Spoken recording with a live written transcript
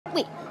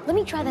Wait, let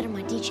me try that in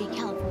my DJ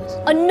Khaled voice.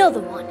 Another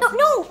one.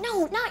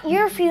 No, not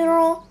your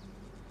funeral.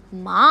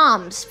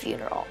 Mom's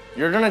funeral.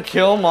 You're gonna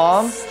kill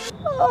Mom?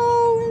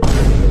 Oh.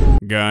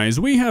 Guys,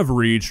 we have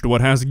reached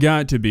what has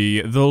got to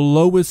be the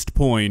lowest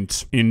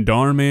point in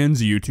Dhar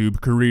Mann's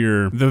YouTube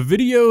career. The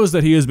videos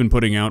that he has been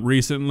putting out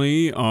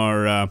recently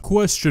are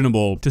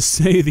questionable, to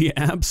say the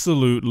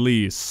absolute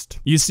least.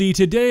 You see,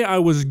 today I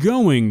was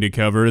going to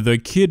cover the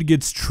kid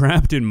gets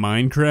trapped in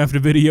Minecraft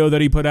video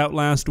that he put out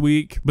last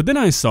week, but then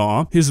I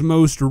saw his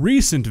most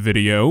recent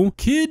video,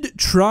 Kid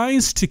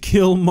Tries to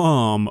Kill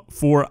Mom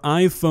for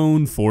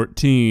iPhone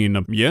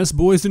 14. Yes,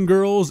 boys and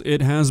girls,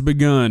 it has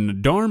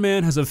begun. Dhar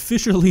Mann has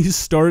officially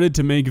started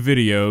to make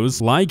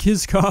videos like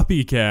his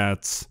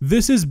copycats.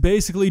 This is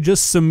basically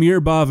just Samir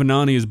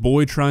Bhavanani's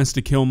Boy Tries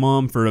to Kill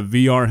Mom for a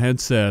VR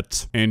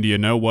headset. And you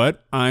know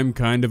what? I'm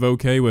kind of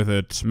okay with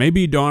it.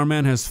 Maybe Dhar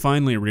Mann has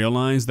finally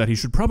realized that he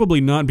should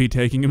probably not be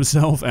taking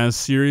himself as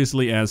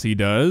seriously as he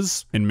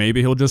does, and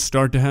maybe he'll just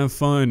start to have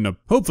fun.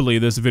 Hopefully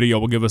this video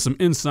will give us some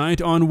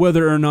insight on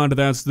whether or not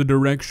that's the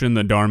direction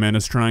that Dhar Mann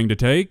is trying to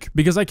take,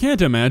 because I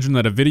can't imagine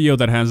that a video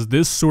that has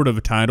this sort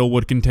of title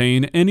would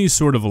contain any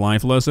sort of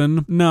life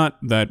lesson. Not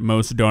that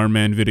most Dhar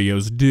Mann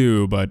videos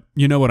do, but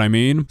you know what I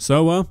mean.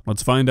 So,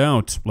 let's find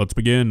out. Let's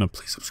begin.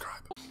 Please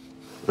subscribe.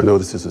 I know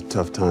this is a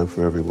tough time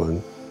for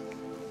everyone,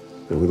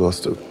 and we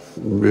lost a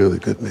really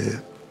good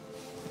man.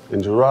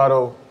 And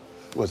Gerardo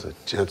was a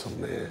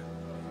gentleman.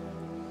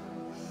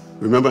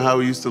 Remember how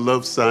we used to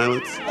love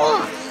silence?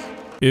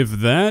 If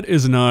that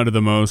is not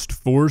the most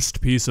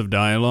forced piece of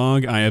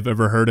dialogue I have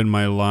ever heard in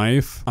my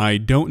life, I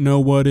don't know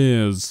what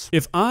is.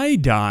 If I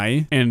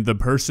die and the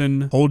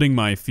person holding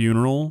my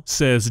funeral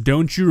says,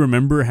 "Don't you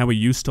remember how we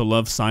used to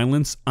love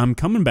silence?" I'm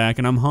coming back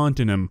and I'm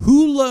haunting him.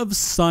 Who loves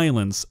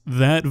silence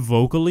that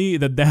vocally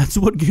that's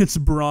what gets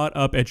brought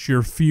up at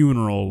your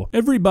funeral?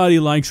 Everybody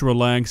likes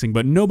relaxing,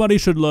 but nobody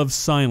should love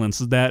silence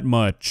that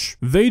much.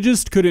 They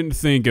just couldn't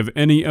think of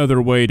any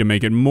other way to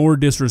make it more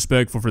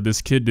disrespectful for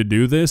this kid to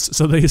do this,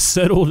 so they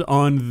settled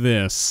on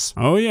this.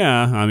 Oh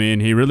yeah, I mean,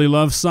 he really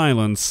loves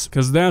silence,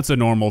 because that's a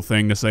normal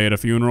thing to say at a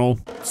funeral.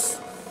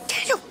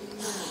 Daniel!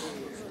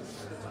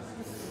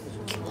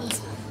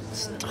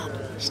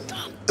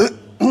 Stop.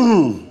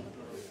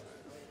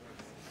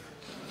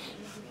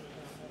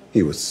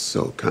 He was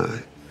so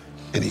kind,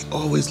 and he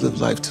always lived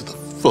life to the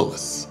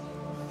fullest.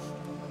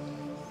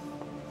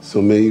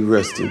 So may he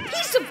rest in peace.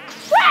 Piece of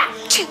crap!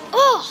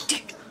 Oh!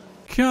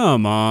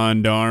 Come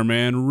on, Dhar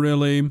Mann,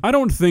 really? I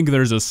don't think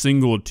there's a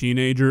single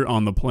teenager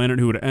on the planet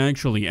who would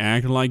actually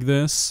act like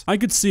this. I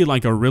could see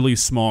like a really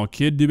small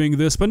kid doing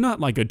this, but not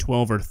like a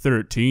 12 or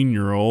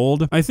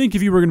 13-year-old. I think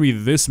if you were gonna be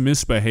this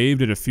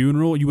misbehaved at a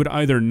funeral, you would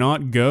either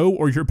not go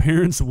or your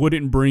parents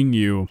wouldn't bring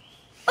you.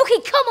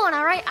 Okay, come on,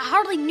 all right? I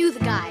hardly knew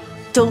the guy.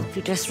 Don't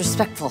be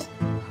disrespectful.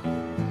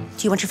 Do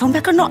you want your phone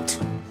back or not?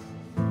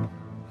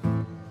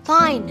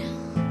 Fine.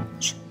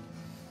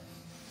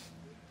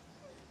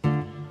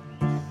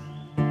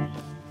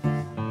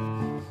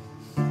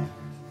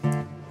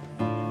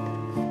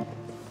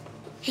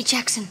 Hey,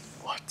 Jackson.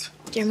 What?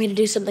 Dare me to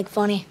do something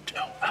funny?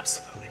 No,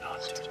 absolutely not,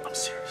 dude. I'm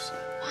serious.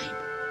 Fine.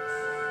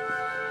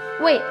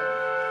 Wait.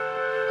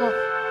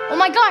 Oh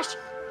my gosh.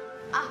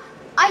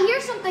 I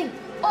hear something.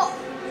 Oh,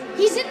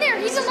 he's in there.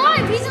 He's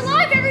alive. He's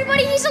alive,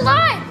 everybody. He's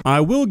alive. I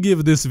will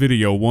give this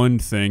video one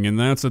thing, and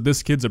that's that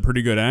this kid's a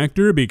pretty good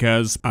actor,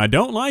 because I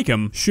don't like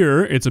him.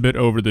 Sure, it's a bit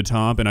over the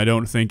top, and I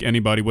don't think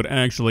anybody would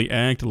actually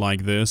act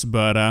like this,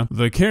 but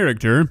the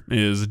character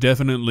is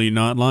definitely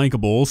not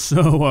likable,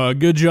 so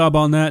good job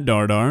on that,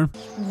 Dhar.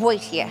 Wait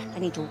here. I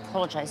need to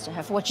apologize to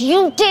her for what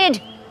you did.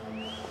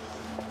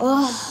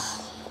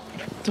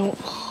 Don't.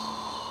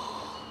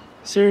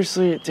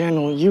 Seriously,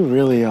 Daniel, you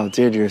really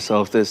outdid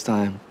yourself this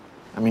time.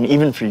 I mean,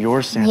 even for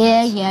your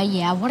standards.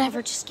 Yeah,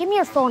 whatever. Just give me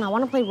your phone. I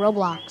want to play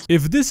Roblox.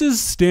 If this is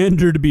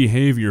standard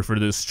behavior for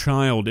this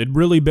child, it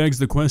really begs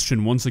the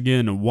question once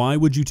again, why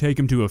would you take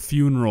him to a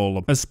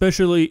funeral?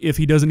 Especially if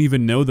he doesn't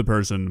even know the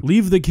person.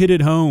 Leave the kid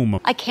at home.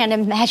 I can't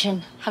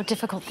imagine how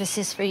difficult this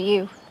is for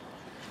you.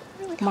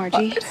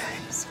 Margie,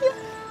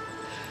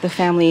 the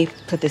family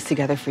put this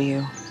together for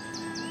you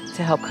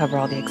to help cover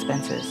all the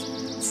expenses.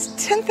 It's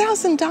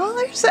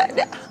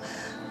 $10,000?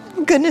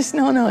 Goodness,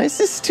 no,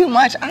 this is too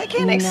much. I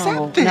can't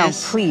accept this. No,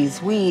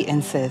 please, we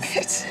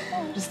insist.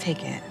 Just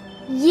take it.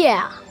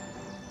 Yeah.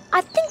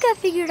 I think I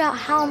figured out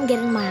how I'm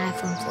getting my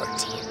iPhone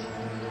 14.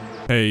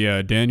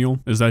 Hey, Daniel,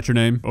 is that your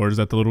name? Or is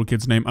that the little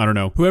kid's name? I don't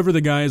know. Whoever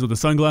the guy is with the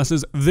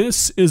sunglasses,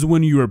 this is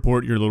when you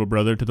report your little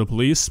brother to the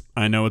police.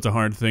 I know it's a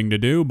hard thing to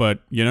do, but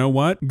you know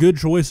what? Good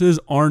choices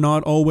are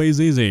not always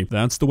easy.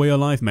 That's the way of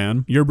life,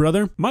 man. Your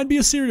brother might be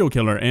a serial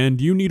killer, and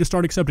you need to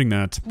start accepting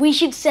that. We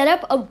should set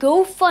up a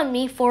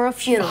GoFundMe for a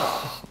funeral.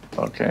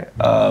 Okay.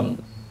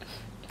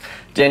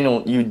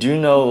 Daniel, you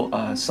do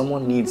know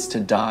someone needs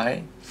to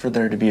die for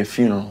there to be a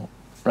funeral,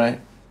 right?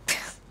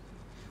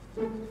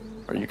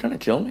 Are you gonna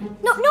kill me?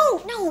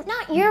 No,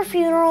 not your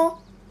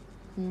funeral.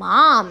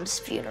 Mom's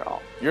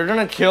funeral. You're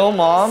gonna kill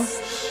Mom?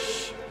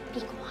 Shh,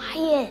 be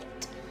quiet.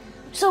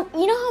 So,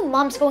 you know how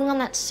Mom's going on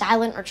that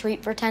silent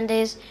retreat for 10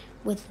 days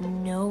with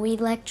no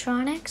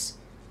electronics?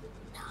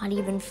 Not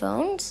even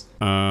phones?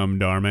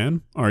 Dhar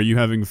Mann, are you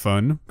having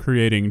fun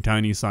creating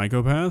tiny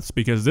psychopaths?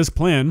 Because this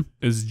plan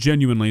is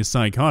genuinely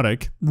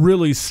psychotic.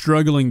 Really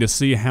struggling to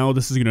see how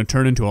this is going to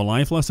turn into a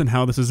life lesson,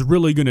 how this is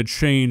really going to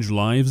change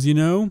lives, you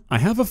know? I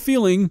have a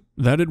feeling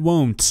that it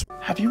won't.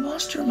 Have you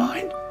lost your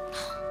mind?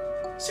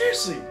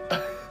 Seriously.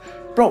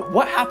 Bro,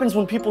 what happens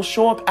when people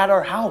show up at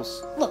our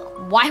house?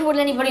 Look, why would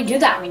anybody do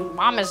that? I mean,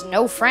 Mom has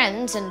no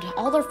friends, and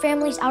all their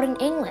family's out in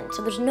England,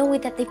 so there's no way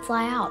that they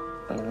fly out.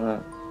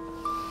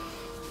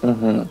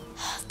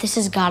 This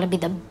has got to be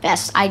the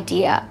best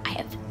idea I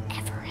have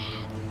ever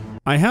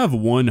had. I have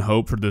one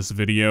hope for this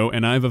video,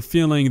 and I have a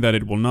feeling that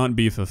it will not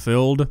be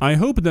fulfilled. I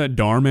hope that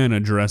Dhar Mann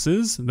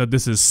addresses that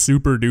this is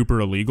super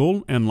duper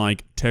illegal and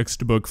like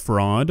textbook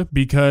fraud,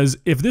 because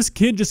if this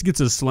kid just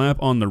gets a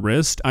slap on the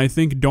wrist, I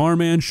think Dhar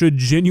Mann should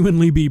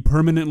genuinely be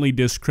permanently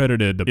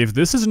discredited. If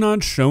this is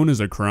not shown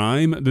as a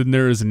crime, then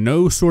there is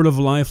no sort of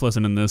life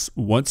lesson in this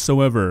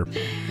whatsoever.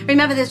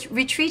 Remember, this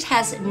retreat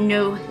has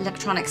no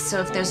electronics, so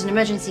if there's an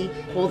emergency,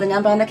 call the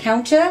number on the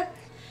counter.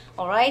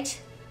 All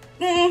right?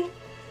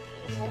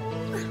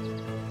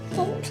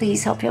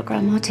 Please help your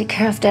grandma take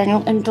care of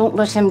Daniel and don't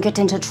let him get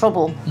into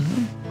trouble.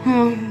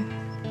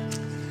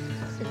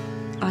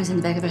 Eyes in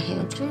the back of her head.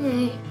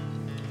 Okay.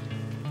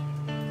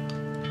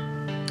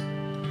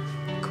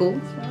 Cool.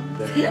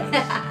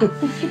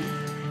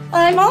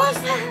 I'm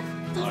off.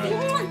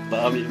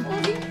 Love you.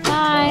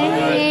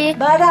 Bye.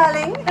 Bye,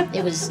 darling.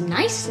 It was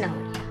nice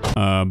knowing you.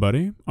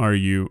 Buddy, are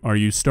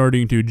you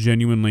starting to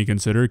genuinely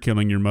consider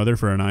killing your mother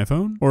for an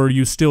iPhone? Or are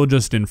you still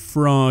just in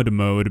fraud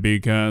mode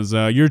because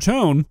your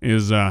tone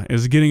is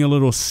getting a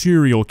little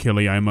serial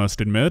killy, I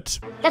must admit.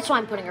 That's why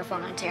I'm putting her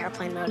phone onto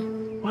airplane mode.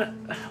 What?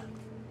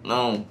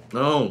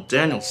 No,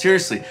 Daniel,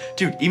 seriously.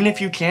 Dude, even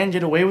if you can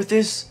get away with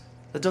this,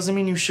 that doesn't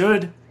mean you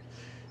should.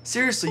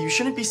 Seriously, you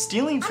shouldn't be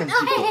stealing from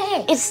people.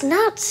 Hey. It's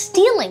not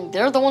stealing.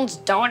 They're the ones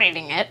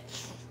donating it.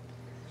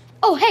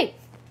 Oh, hey,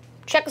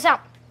 check this out.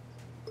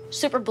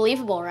 Super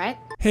believable, right?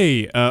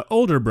 Hey,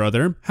 older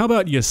brother, how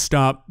about you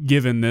stop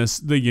giving this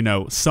the, you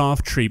know,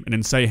 soft treatment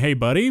and say, hey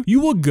buddy,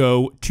 you will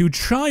go to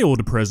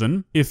child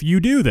prison if you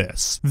do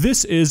this.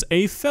 This is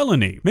a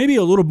felony. Maybe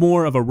a little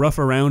more of a rough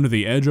around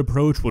the edge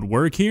approach would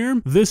work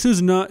here. This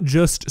is not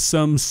just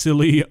some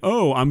silly,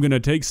 oh, I'm gonna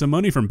take some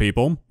money from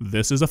people.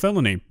 This is a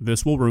felony.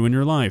 This will ruin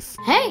your life.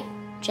 Hey,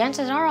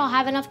 chances are I'll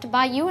have enough to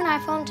buy you an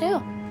iPhone too.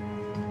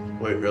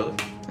 Wait, really?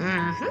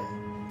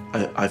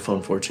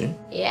 iPhone 14?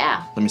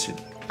 Yeah. Let me see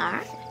that. All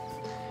right.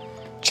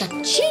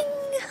 Cha-ching!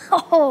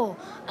 Oh,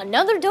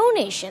 another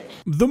donation.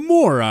 The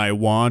more I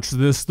watch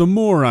this, the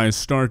more I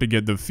start to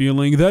get the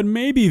feeling that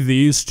maybe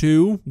these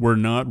two were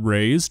not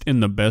raised in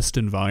the best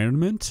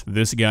environment.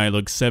 This guy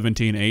looks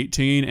 17,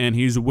 18, and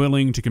he's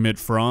willing to commit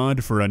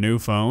fraud for a new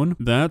phone.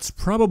 That's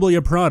probably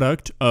a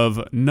product of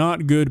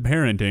not good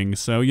parenting,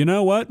 so you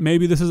know what?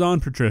 Maybe this is on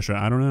Patricia,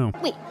 I don't know.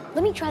 Wait,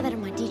 let me try that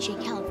in my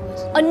DJ Khaled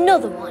voice.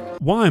 Another one.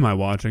 Why am I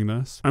watching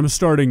this? I'm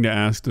starting to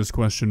ask this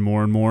question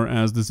more and more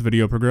as this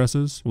video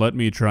progresses. Let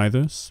me try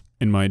this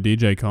in my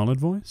DJ Khaled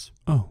voice.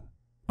 Oh,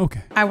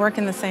 okay. I work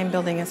in the same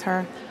building as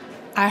her.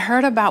 I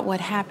heard about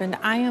what happened.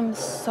 I am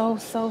so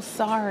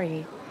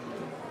sorry.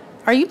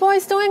 Are you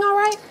boys doing all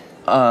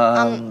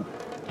right?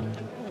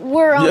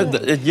 We're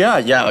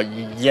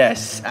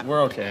yes.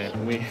 We're okay.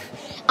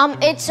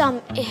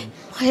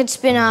 It's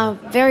been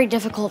very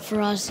difficult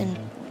for us, and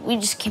we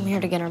just came here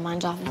to get our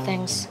minds off of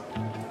things.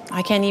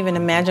 I can't even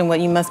imagine what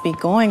you must be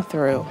going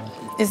through.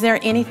 Is there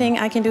anything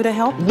I can do to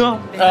help? No,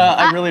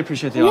 I really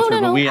appreciate the offer,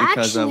 No. but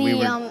Actually,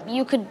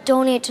 you could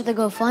donate to the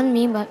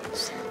GoFundMe, but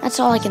that's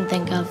all I can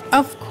think of.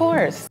 Of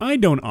course. I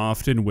don't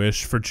often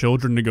wish for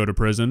children to go to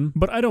prison,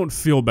 but I don't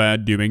feel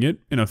bad doing it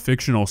in a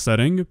fictional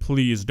setting.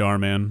 Please, Dhar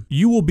Mann,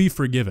 you will be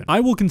forgiven. I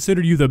will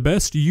consider you the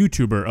best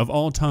YouTuber of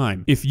all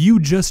time if you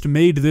just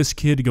made this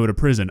kid go to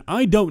prison.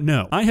 I don't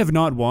know. I have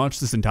not watched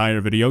this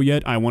entire video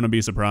yet. I want to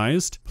be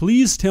surprised.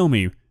 Please tell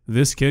me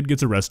this kid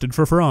gets arrested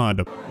for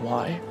fraud.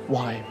 Why?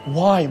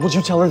 Would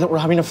you tell her that we're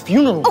having a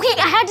funeral? Okay,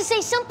 I had to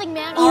say something,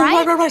 man, Oh, all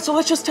right? right. So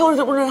let's just tell her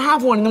that we're gonna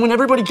have one, and then when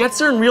everybody gets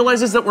there and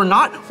realizes that we're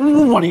not,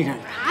 what are you gonna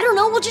do? I don't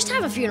know, we'll just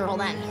have a funeral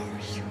then.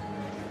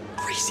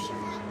 Crazy.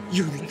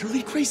 You're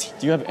literally crazy.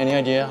 Do you have any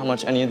idea how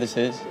much any of this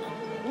is?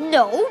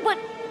 No, but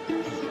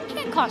it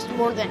can't cost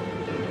more than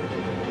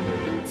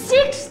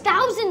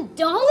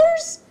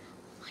 $6,000?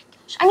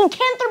 I mean,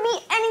 can't there be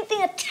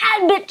anything a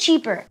tad bit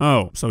cheaper?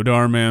 Oh, so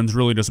Dhar Mann's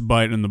really just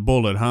biting the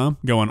bullet, huh?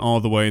 Going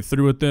all the way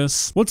through with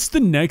this? What's the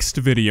next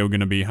video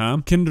gonna be, huh?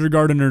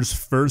 Kindergartner's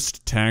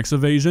first tax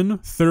evasion?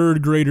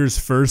 Third grader's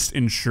first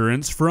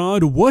insurance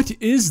fraud? What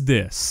is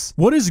this?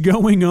 What is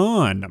going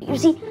on? You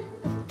see,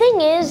 the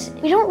thing is,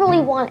 we don't really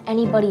want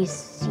anybody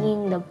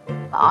seeing the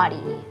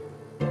body.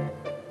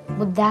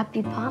 Would that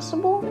be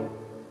possible?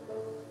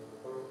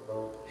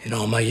 In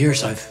all my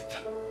years, I've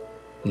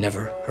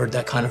never heard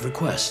that kind of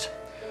request.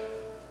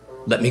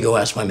 Let me go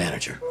ask my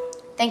manager.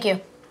 Thank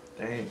you.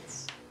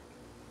 Thanks.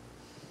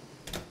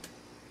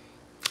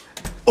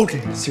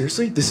 Okay,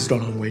 seriously? This has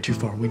gone on way too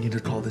far. We need to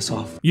call this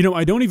off. You know,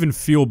 I don't even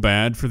feel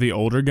bad for the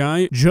older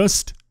guy.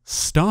 Just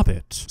stop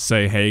it.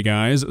 Say, hey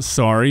guys,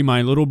 sorry,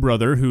 my little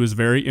brother, who is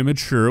very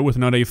immature with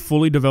not a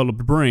fully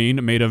developed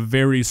brain, made a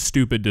very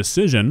stupid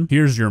decision.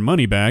 Here's your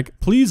money back.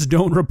 Please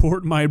don't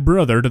report my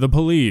brother to the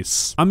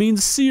police. I mean,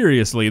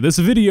 seriously, this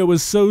video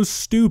is so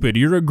stupid.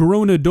 You're a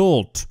grown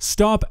adult.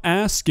 Stop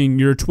asking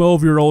your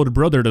 12-year-old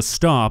brother to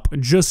stop.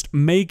 Just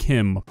make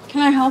him.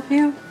 Can I help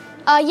you?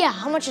 Yeah,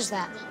 how much is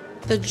that?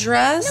 The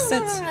dress?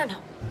 No.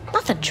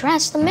 Not the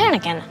dress, the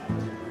mannequin.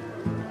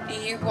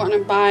 You want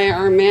to buy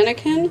our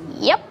mannequin?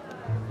 Yep.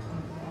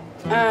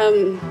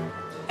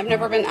 I've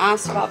never been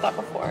asked about that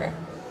before.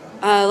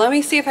 Let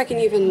me see if I can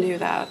even do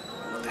that.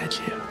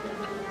 Thank you.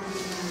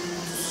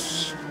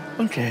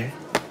 Okay,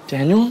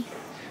 Daniel,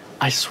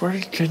 I swear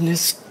to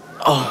goodness.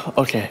 Oh,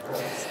 okay.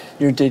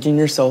 You're digging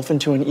yourself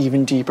into an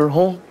even deeper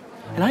hole,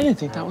 and I didn't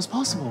think that was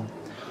possible.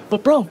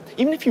 But bro,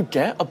 even if you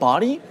get a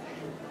body,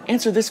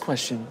 answer this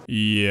question.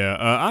 Yeah,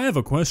 I have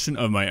a question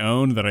of my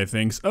own that I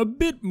think's a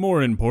bit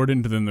more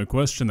important than the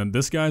question that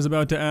this guy's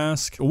about to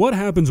ask. What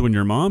happens when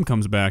your mom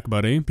comes back,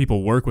 buddy?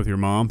 People work with your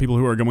mom, people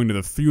who are going to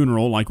the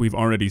funeral like we've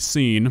already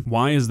seen.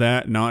 Why is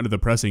that not the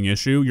pressing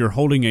issue? You're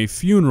holding a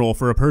funeral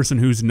for a person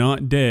who's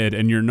not dead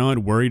and you're not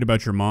worried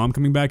about your mom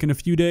coming back in a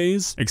few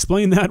days?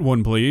 Explain that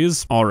one,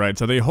 please. Alright,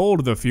 so they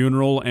hold the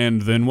funeral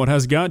and then what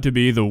has got to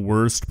be the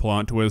worst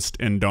plot twist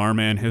in Dhar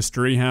Mann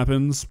history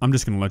happens. I'm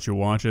just gonna let you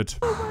watch it.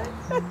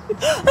 I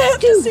have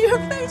to see her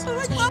face. I'm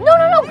like, Mom.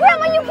 No,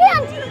 Grandma, you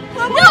can't.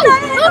 No.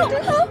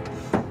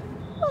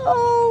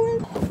 Oh,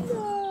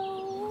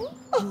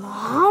 no.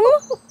 Mom?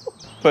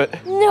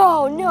 But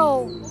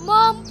No.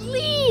 Mom,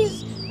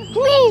 please.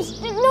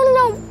 Please.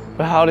 No.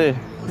 but how did?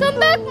 Come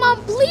back,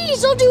 Mom,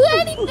 please. I'll do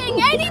anything.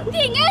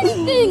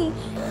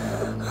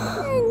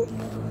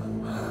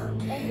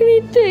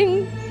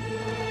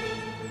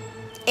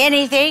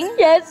 Anything?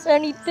 Yes,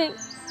 anything.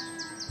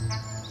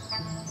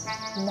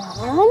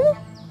 Mom?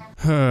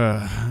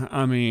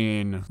 I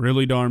mean,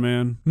 really, Dhar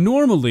Mann?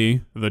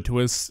 Normally, the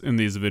twists in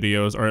these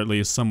videos are at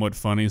least somewhat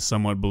funny,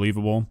 somewhat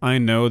believable. I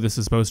know this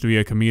is supposed to be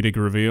a comedic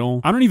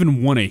reveal. I don't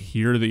even want to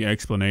hear the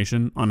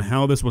explanation on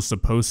how this was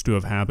supposed to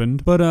have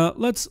happened, but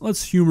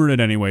let's humor it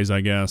anyways,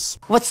 I guess.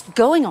 What's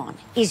going on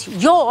is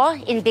you're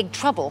in big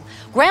trouble.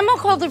 Grandma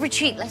called the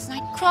retreat last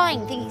night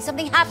crying, thinking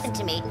something happened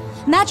to me.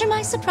 Imagine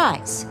my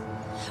surprise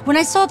when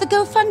I saw the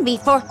GoFundMe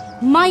for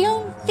my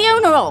own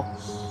funeral.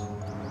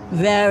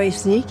 Very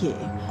sneaky.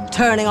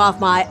 Turning off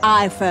my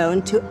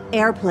iPhone to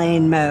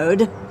airplane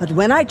mode. But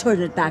when I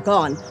turned it back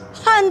on,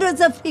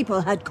 hundreds of people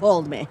had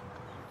called me.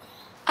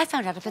 I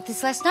found out about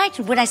this last night,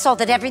 and when I saw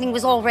that everything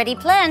was already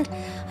planned,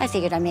 I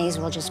figured I may as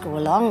well just go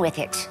along with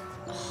it.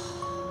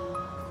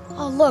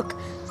 Oh, look.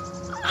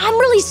 I'm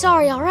really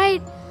sorry, all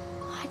right?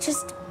 I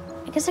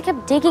guess I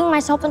kept digging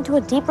myself into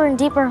a deeper and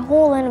deeper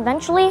hole, and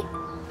eventually,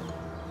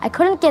 I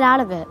couldn't get out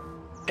of it.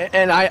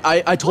 And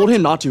I told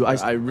him not to.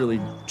 I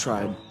really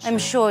tried. I'm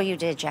sure you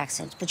did,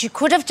 Jackson, but you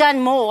could have done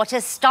more to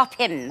stop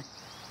him.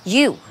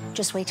 You,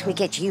 just wait till we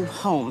get you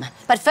home.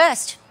 But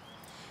first,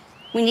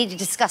 we need to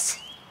discuss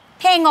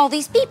paying all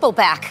these people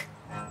back.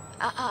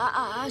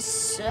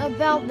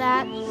 About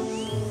that.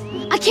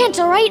 I can't,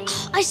 all right?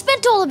 I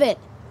spent all of it.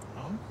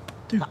 Oh,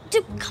 dude.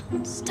 Dude, come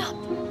on, stop.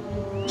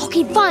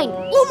 Okay, fine.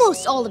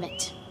 Almost all of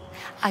it.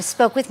 I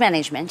spoke with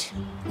management,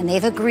 and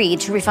they've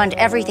agreed to refund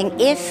everything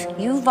if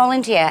you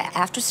volunteer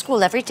after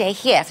school every day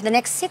here for the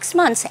next 6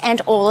 months and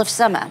all of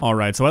summer.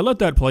 Alright, so I let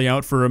that play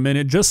out for a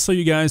minute just so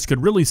you guys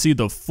could really see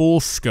the full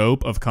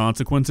scope of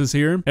consequences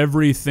here.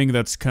 Everything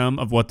that's come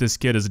of what this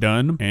kid has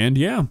done. And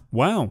yeah,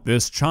 wow,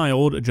 this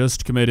child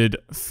just committed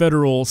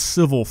federal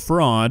civil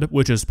fraud,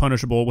 which is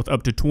punishable with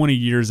up to 20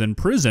 years in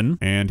prison,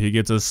 and he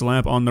gets a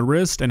slap on the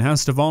wrist and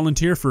has to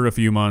volunteer for a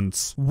few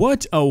months.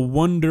 What a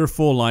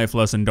wonderful life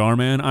lesson, Dhar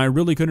Mann. I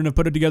really couldn't have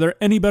put it together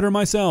any better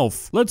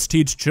myself. Let's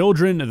teach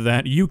children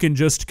that you can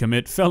just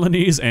commit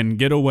felonies and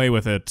get away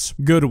with it.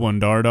 Good one,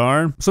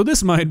 Dar. So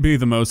this might be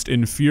the most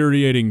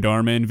infuriating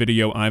Dhar Mann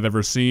video I've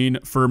ever seen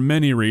for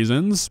many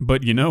reasons,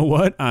 but you know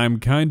what?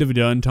 I'm kind of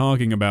done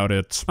talking about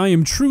it. I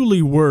am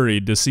truly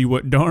worried to see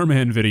what Dhar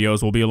Mann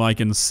videos will be like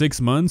in 6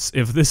 months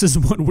if this is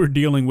what we're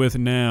dealing with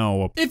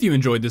now. If you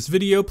enjoyed this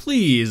video,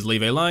 please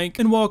leave a like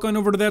and walk on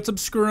over to that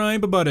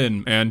subscribe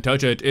button and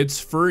touch it. It's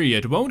free.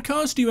 It won't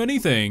cost you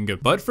anything.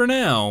 But for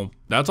now,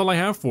 that's all I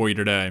have for you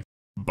today.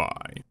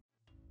 Bye.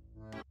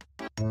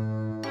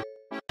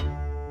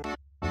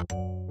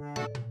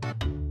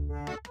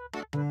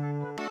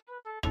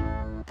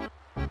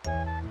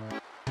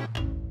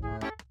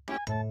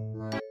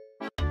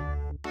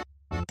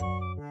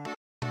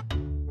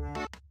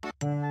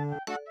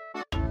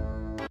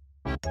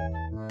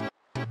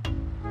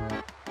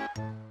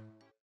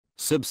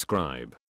 Subscribe.